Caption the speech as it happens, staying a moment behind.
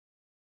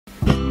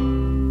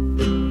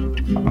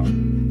My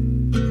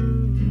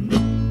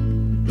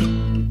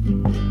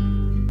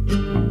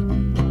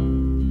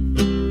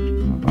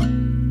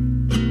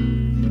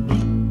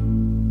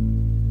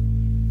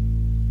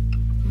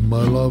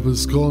love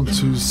is gone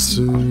too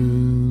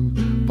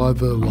soon by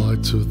the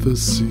light of the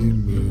sea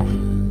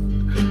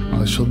moon.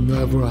 I shall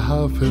never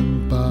have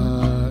him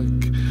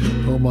back,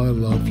 oh my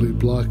lovely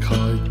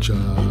black-eyed Jack.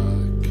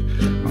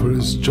 For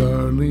his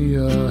journey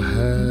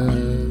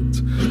ahead,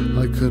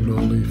 I can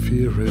only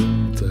fear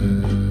him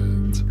dead.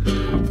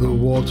 The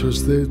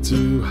waters they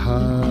do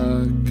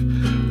hack,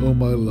 oh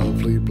my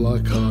lovely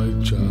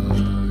black-eyed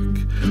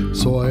Jack.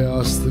 So I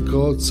ask the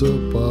gods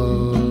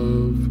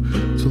above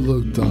to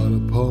look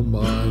down upon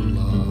my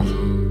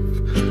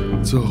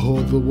love, to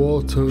hold the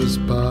waters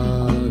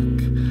back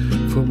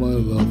for my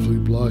lovely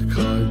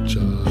black-eyed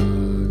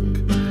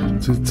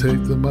Jack, to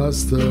take them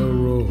as their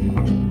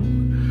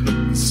own,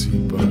 the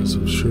seabirds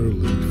have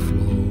surely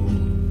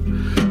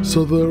flown.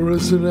 So there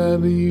isn't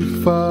any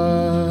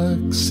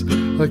facts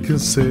I can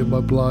say my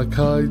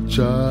black-eyed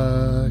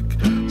Jack,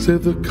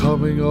 save the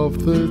coming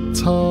of the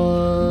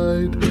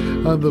tide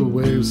and the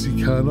waves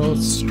he cannot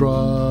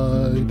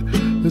stride.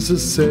 There's a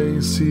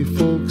saying sea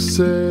folks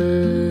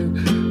say,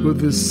 with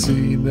the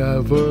sea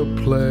never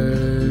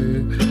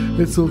play.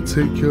 It'll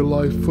take your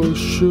life for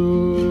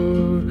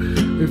sure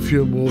if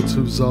your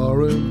motives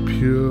are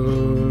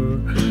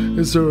impure.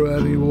 Is there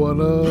anyone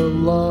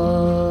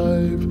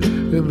alive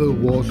in the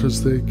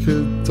waters they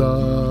could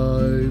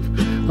dive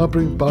and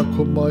bring back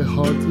what my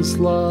heart is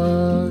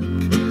like?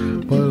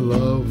 My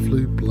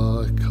lovely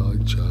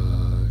black-eyed Jack.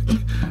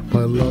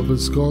 My love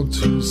has gone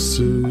too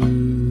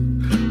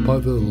soon by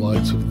the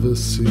light of the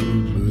sea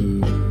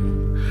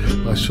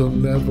moon. I shall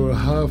never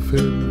have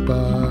him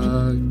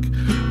back,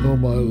 oh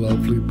my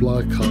lovely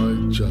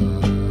black-eyed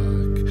Jack.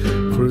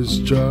 For his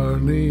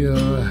journey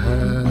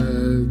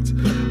ahead,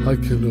 I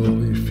can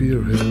only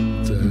fear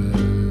him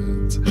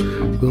dead.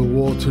 The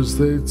waters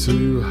they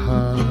do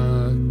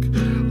hack,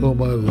 oh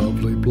my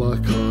lovely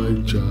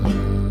black-eyed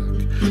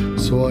Jack.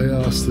 So I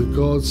ask the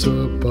gods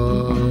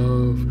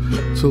above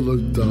to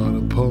look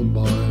down upon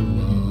my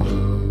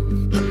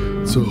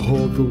love, to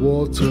hold the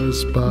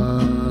waters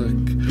back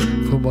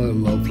for my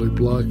lovely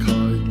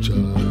black-eyed Jack,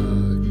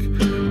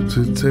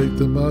 to take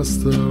them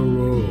as their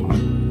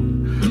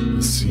own,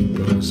 the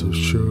seabirds have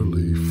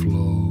surely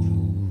flown.